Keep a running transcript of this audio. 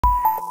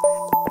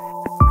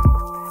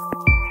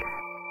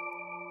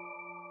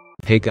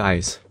Hey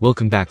guys,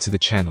 welcome back to the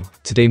channel.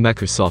 Today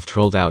Microsoft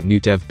rolled out new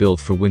dev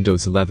build for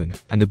Windows 11,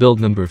 and the build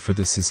number for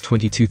this is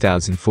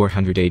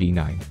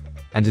 22,489.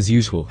 And as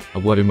usual, a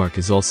watermark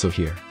is also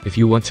here. If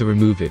you want to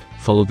remove it,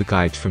 follow the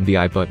guide from the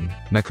I button.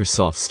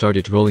 Microsoft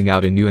started rolling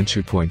out a new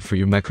entry point for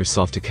your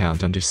Microsoft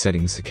account under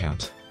Settings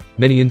account.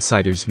 Many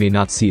insiders may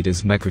not see it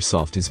as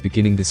Microsoft is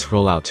beginning this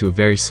rollout to a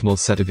very small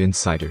set of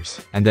insiders,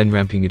 and then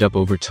ramping it up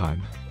over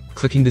time.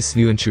 Clicking this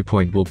new entry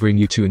point will bring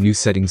you to a new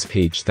settings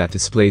page that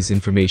displays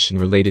information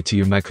related to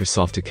your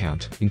Microsoft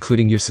account,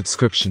 including your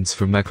subscriptions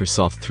for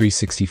Microsoft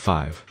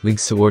 365,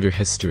 links to order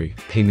history,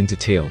 payment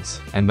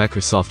details, and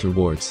Microsoft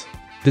rewards.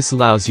 This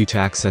allows you to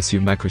access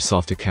your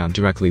Microsoft account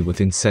directly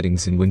within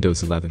settings in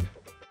Windows 11.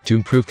 To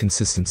improve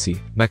consistency,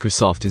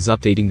 Microsoft is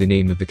updating the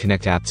name of the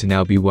Connect app to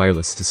now be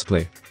Wireless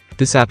Display.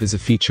 This app is a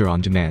feature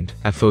on demand,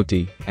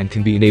 FOD, and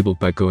can be enabled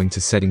by going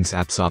to Settings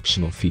Apps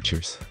Optional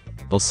Features.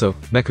 Also,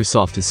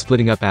 Microsoft is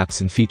splitting up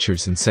apps and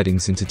features and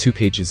settings into two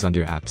pages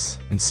under Apps,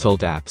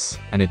 Installed Apps,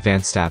 and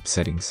Advanced App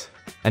Settings.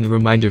 And a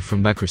reminder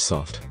from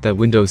Microsoft that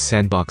Windows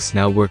Sandbox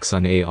now works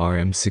on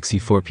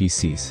ARM64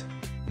 PCs.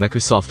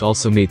 Microsoft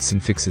also made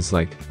some fixes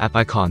like app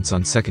icons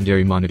on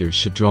secondary monitors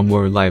should draw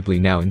more reliably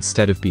now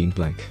instead of being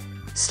blank.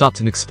 Stopped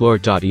an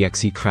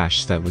Explorer.exe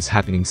crash that was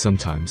happening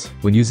sometimes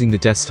when using the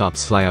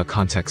desktop's flyout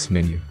context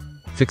menu.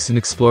 Fixed an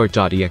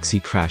Explorer.exe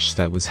crash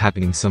that was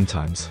happening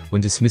sometimes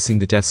when dismissing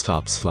the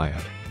desktop's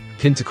flyout.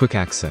 Pin to quick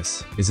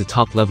access is a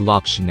top-level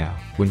option now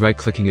when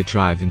right-clicking a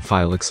drive in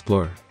File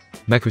Explorer.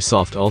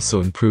 Microsoft also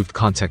improved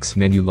context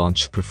menu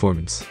launch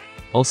performance.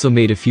 Also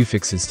made a few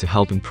fixes to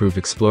help improve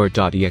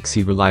Explorer.exe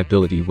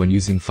reliability when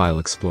using File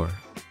Explorer.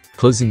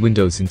 Closing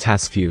windows in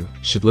Task View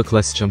should look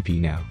less jumpy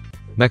now.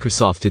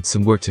 Microsoft did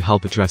some work to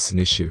help address an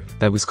issue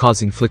that was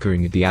causing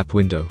flickering at the app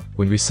window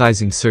when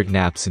resizing certain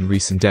apps in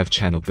recent dev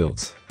channel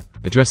builds.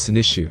 Addressed an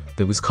issue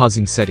that was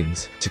causing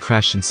settings to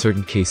crash in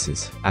certain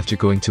cases after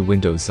going to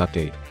Windows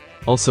Update.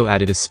 Also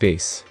added a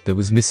space that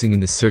was missing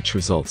in the search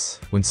results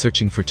when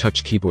searching for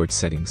touch keyboard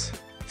settings.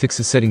 Fix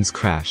a settings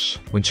crash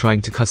when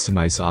trying to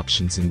customize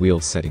options in wheel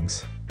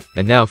settings.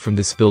 And now from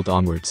this build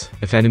onwards,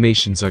 if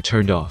animations are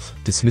turned off,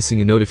 dismissing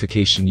a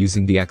notification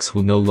using the X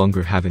will no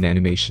longer have an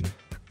animation.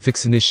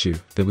 Fix an issue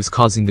that was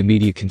causing the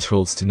media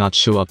controls to not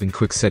show up in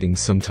quick settings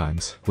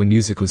sometimes when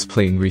music was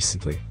playing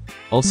recently.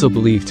 Also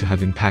believed to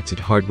have impacted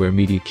hardware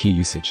media key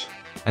usage.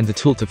 And the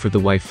tooltip for the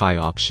Wi-Fi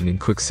option in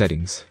quick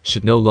settings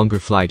should no longer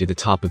fly to the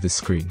top of the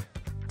screen.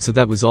 So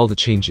that was all the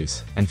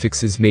changes and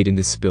fixes made in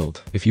this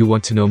build. If you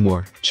want to know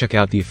more, check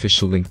out the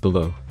official link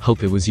below.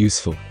 Hope it was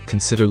useful.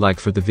 Consider like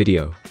for the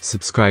video,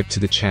 subscribe to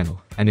the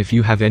channel, and if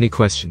you have any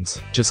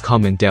questions, just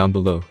comment down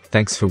below.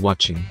 Thanks for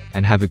watching,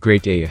 and have a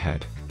great day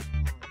ahead.